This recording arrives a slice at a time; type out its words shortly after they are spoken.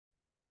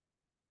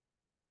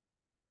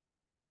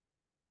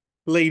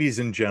Ladies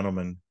and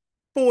gentlemen,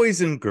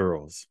 boys and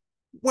girls,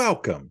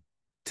 welcome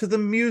to the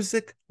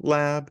Music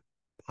Lab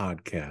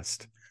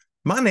podcast.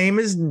 My name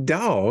is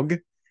Dogg,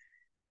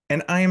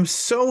 and I am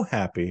so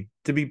happy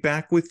to be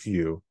back with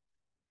you.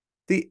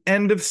 The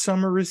end of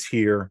summer is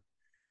here,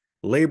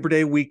 Labor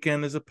Day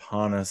weekend is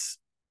upon us,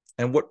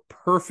 and what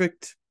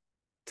perfect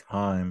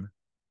time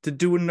to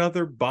do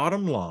another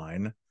bottom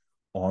line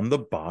on the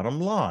bottom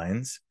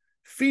lines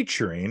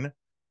featuring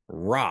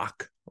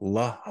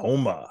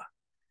Rocklahoma.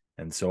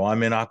 And so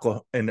I'm in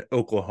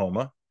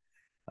Oklahoma.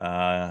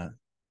 Uh,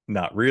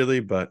 Not really,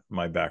 but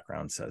my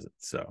background says it.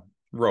 So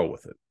roll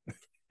with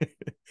it.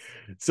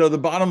 So the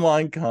bottom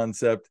line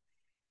concept,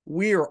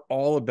 we are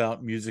all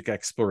about music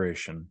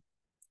exploration.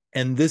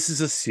 And this is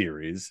a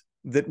series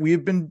that we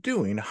have been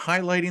doing,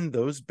 highlighting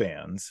those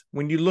bands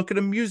when you look at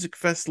a music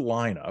fest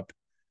lineup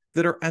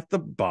that are at the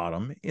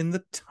bottom in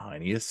the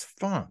tiniest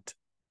font.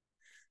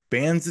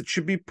 Bands that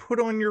should be put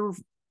on your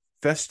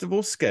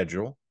festival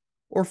schedule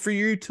or for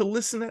you to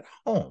listen at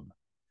home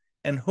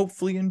and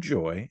hopefully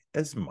enjoy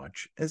as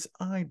much as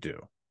I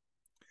do.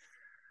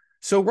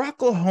 So,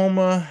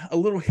 Rocklahoma, a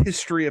little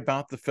history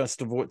about the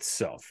festival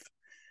itself.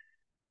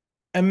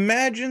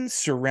 Imagine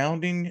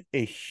surrounding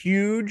a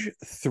huge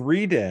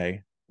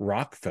 3-day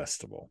rock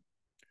festival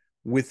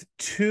with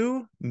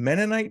two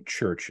Mennonite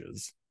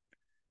churches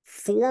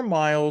 4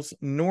 miles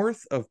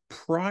north of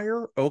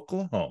Pryor,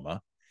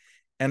 Oklahoma,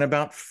 and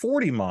about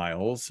 40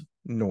 miles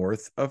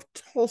north of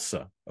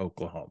Tulsa,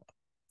 Oklahoma.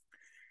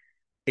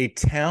 A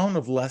town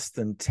of less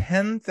than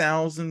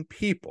 10,000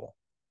 people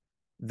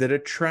that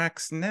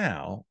attracts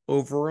now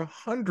over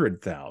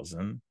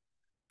 100,000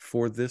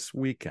 for this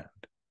weekend.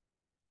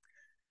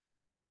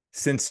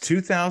 Since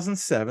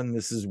 2007,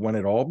 this is when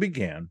it all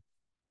began.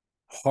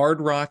 Hard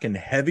rock and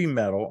heavy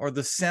metal are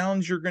the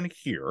sounds you're going to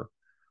hear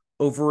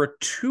over a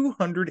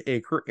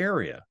 200-acre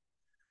area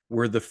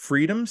where the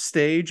Freedom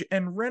Stage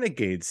and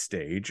Renegade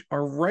Stage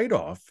are right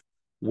off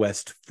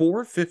West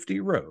 450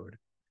 Road,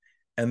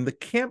 and the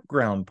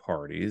campground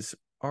parties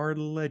are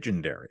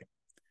legendary.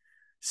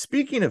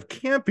 Speaking of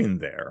camping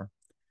there,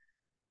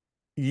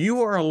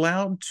 you are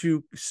allowed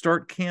to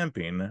start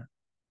camping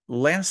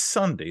last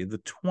Sunday, the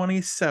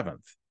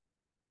 27th,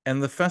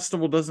 and the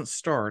festival doesn't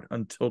start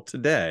until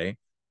today,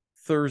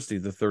 Thursday,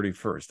 the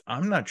 31st.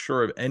 I'm not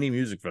sure of any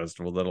music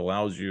festival that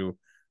allows you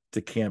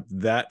to camp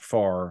that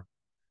far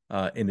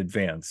in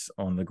advance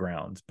on the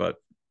grounds, but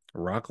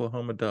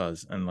Rocklahoma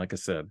does. And like I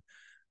said,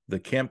 the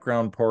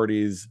campground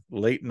parties,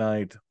 late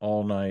night,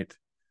 all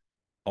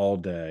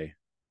day.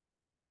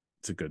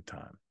 It's a good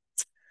time.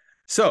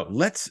 So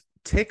let's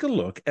take a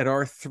look at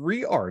our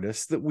 3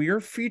 artists that we are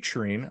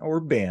featuring, or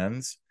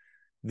bands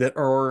that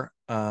are,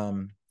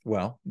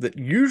 that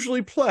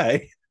usually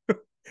play,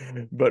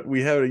 but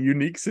we have a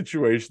unique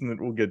situation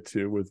that we'll get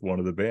to with one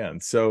of the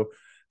bands. So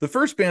the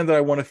first band that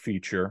I want to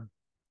feature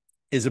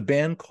is a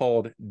band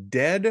called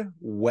Dead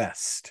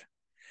West.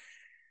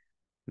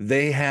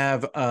 They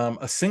have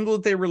a single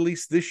that they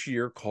released this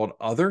year called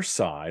Other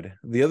Side.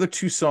 The other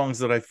 2 songs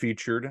that I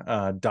featured,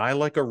 Die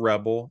Like a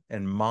Rebel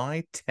and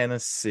My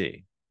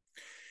Tennessee.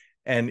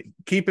 And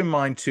keep in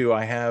mind, too,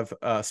 I have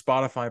a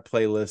Spotify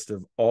playlist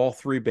of all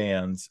 3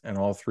 bands and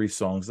all 3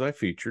 songs that I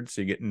featured.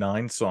 So you get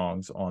 9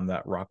 songs on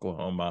that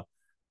Rocklahoma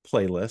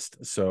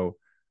playlist. So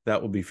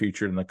that will be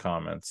featured in the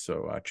comments.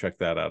 So check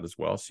that out as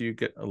well. So you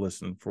get a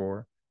listen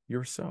for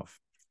yourself.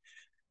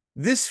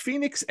 This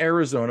Phoenix,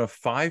 Arizona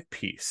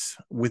 5-piece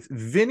with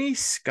Vinny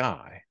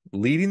Sky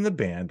leading the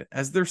band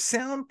as their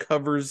sound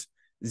covers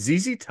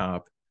ZZ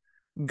Top,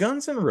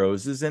 Guns N'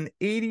 Roses, and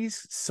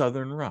 80s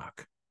Southern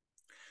rock.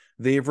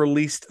 They have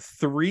released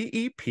 3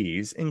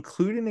 EPs,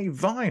 including a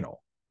vinyl,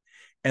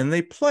 and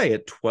they play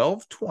at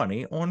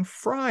 12:20 on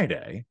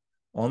Friday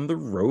on the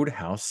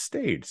Roadhouse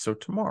stage, so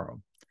tomorrow,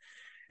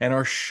 and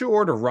are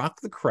sure to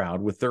rock the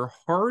crowd with their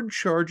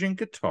hard-charging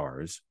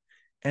guitars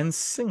and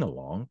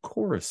sing-along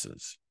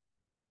choruses.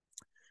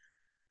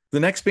 The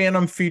next band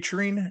I'm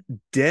featuring,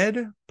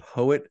 Dead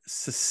Poet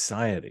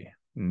Society,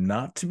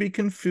 not to be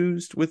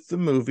confused with the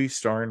movie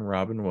starring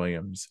Robin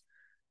Williams,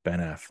 Ben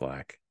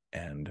Affleck,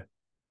 and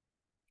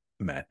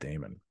Matt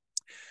Damon.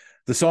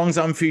 The songs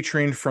I'm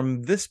featuring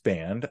from this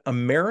band,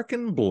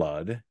 American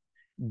Blood,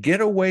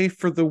 Get Away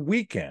for the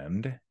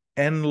Weekend,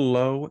 and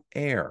Low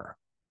Air.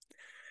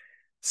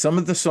 Some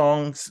of the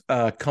songs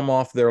come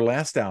off their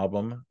last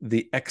album,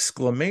 the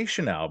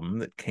Exclamation album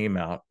that came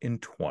out in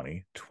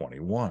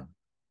 2021.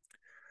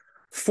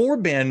 4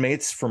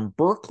 bandmates from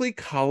Berklee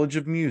College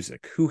of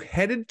Music who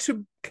headed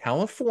to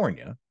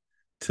California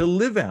to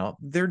live out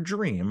their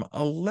dream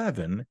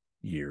 11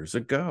 years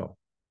ago.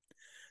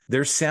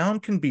 Their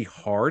sound can be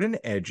hard and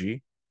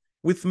edgy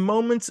with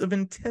moments of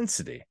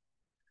intensity,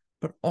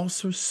 but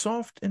also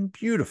soft and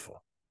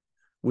beautiful,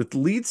 with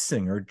lead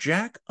singer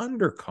Jack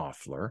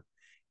Underkoffler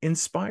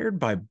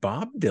inspired by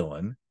Bob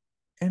Dylan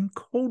and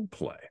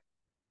Coldplay.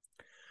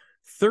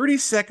 30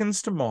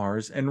 Seconds to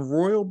Mars and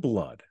Royal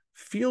Blood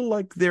feel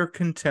like they're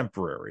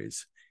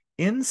contemporaries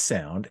in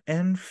sound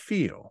and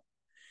feel,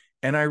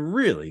 and I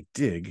really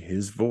dig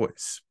his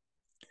voice.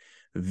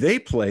 They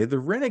play the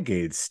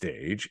Renegade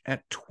stage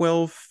at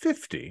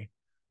 12:50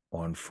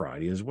 on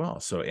Friday as well.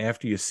 So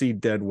after you see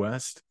Dead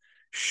West,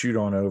 shoot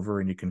on over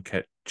and you can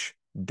catch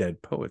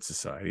Dead Poet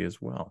Society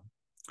as well.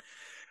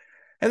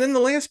 And then the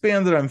last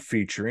band that I'm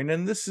featuring,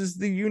 and this is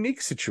the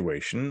unique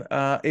situation,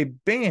 a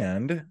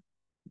band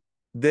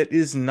that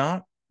is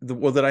not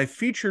that I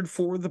featured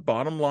for the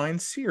Bottom Line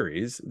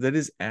series that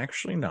is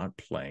actually not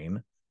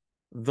playing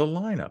the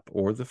lineup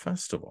or the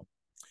festival.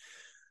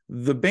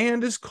 The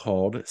band is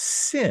called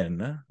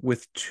Sin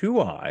with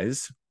two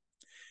eyes,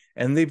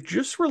 and they've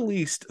just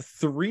released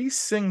 3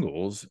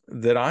 singles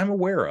that I'm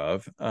aware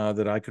of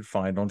that I could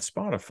find on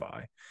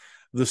Spotify.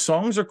 The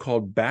songs are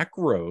called Back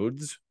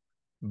Roads,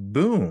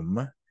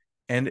 Boom,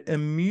 and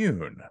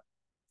Immune.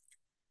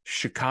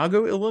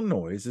 Chicago,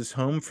 Illinois is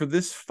home for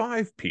this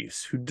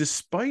 5-piece who,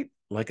 despite,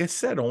 like I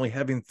said, only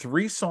having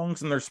 3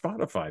 songs on their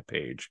Spotify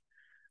page,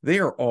 they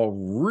are all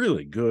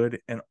really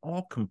good and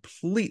all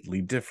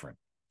completely different.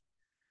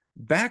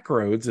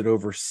 Backroads at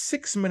over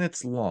 6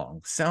 minutes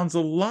long sounds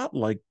a lot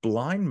like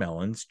Blind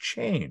Melon's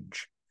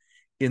Change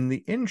in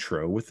the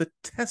intro with a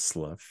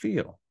Tesla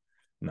feel,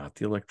 not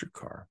the electric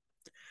car.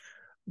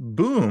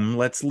 Boom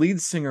lets lead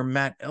singer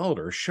Matt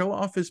Elder show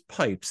off his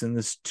pipes in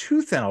this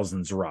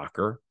 2000s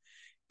rocker,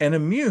 and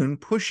Immune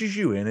pushes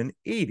you in an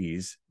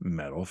 80s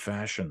metal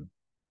fashion.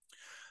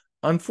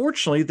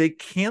 Unfortunately, they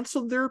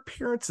canceled their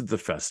appearance at the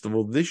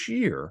festival this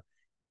year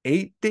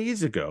 8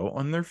 days ago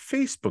on their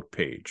Facebook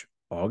page,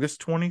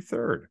 August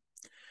 23rd.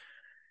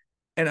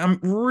 And I'm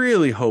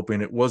really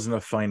hoping it wasn't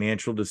a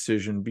financial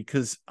decision,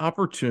 because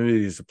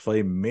opportunities to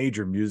play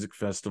major music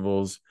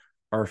festivals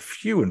are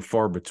few and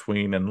far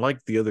between. And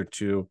like the other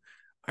 2,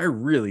 I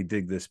really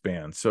dig this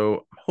band. So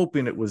I'm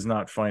hoping it was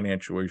not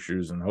financial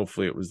issues, and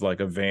hopefully it was like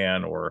a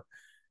van or,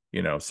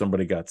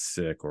 somebody got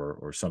sick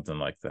or something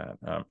like that.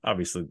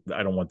 Obviously,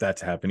 I don't want that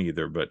to happen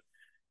either, but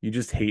you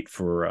just hate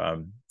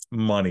for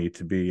money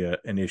to be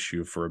an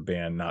issue for a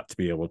band not to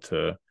be able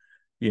to,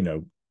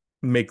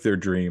 make their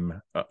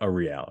dream a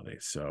reality.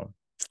 So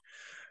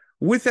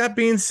with that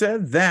being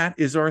said, that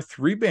is our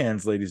 3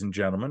 bands, ladies and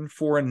gentlemen,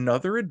 for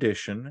another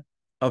edition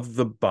of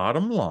The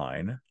Bottom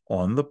Line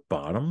on the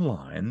Bottom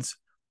Line's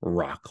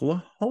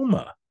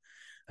Rocklahoma.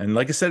 And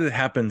like I said, it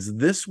happens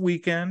this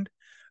weekend.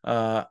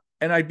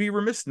 And I'd be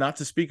remiss not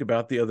to speak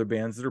about the other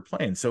bands that are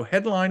playing. So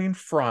headlining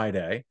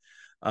Friday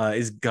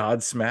is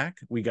Godsmack.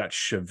 We got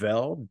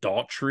Chevelle,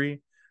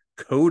 Daltrey,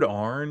 Code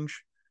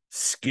Orange,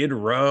 Skid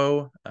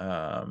Row,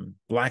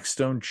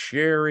 Blackstone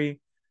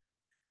Cherry.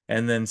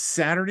 And then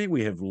Saturday,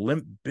 we have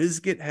Limp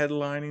Bizkit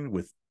headlining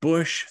with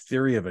Bush,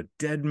 Theory of a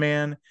Dead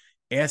Man,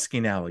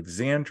 Asking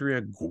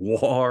Alexandria,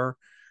 Guar.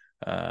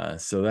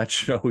 So that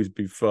should always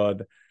be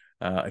fun.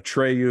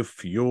 Atreyu,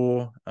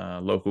 Fuel,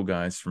 local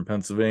guys from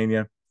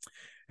Pennsylvania.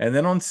 And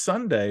then on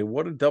Sunday,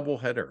 what a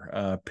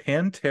doubleheader.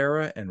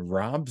 Pantera and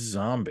Rob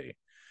Zombie.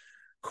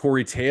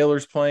 Corey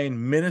Taylor's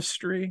playing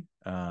Ministry,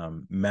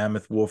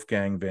 Mammoth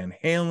Wolfgang Van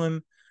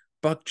Halen,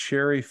 Buck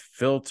Cherry,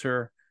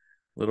 Filter,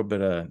 a little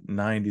bit of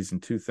 90s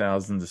and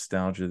 2000s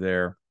nostalgia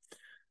there.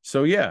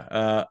 So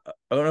yeah,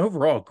 an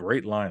overall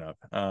great lineup,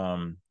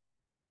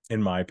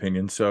 in my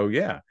opinion. So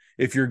yeah,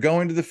 if you're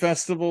going to the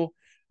festival,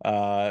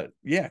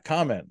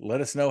 comment,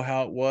 let us know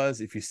how it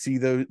was. If you see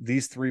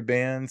these 3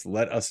 bands,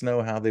 let us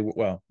know how they,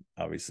 well,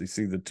 obviously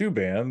see the 2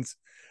 bands,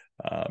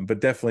 but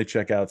definitely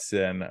check out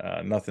Sin.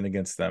 Nothing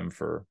against them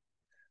for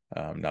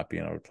not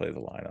being able to play the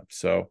lineup.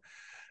 So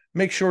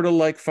make sure to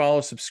like,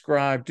 follow,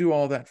 subscribe, do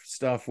all that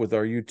stuff with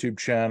our YouTube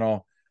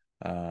channel,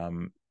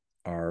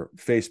 our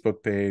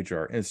Facebook page,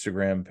 our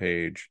Instagram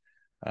page.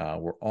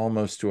 We're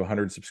almost to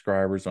 100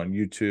 subscribers on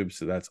YouTube,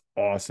 so that's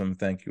awesome.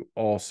 Thank you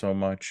all so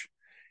much.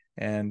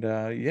 And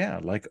yeah,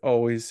 like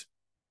always,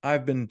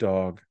 I've been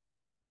Dogg.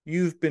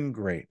 You've been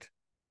great.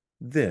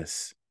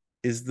 This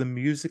is the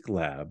Music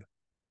Lab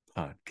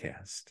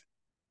Podcast.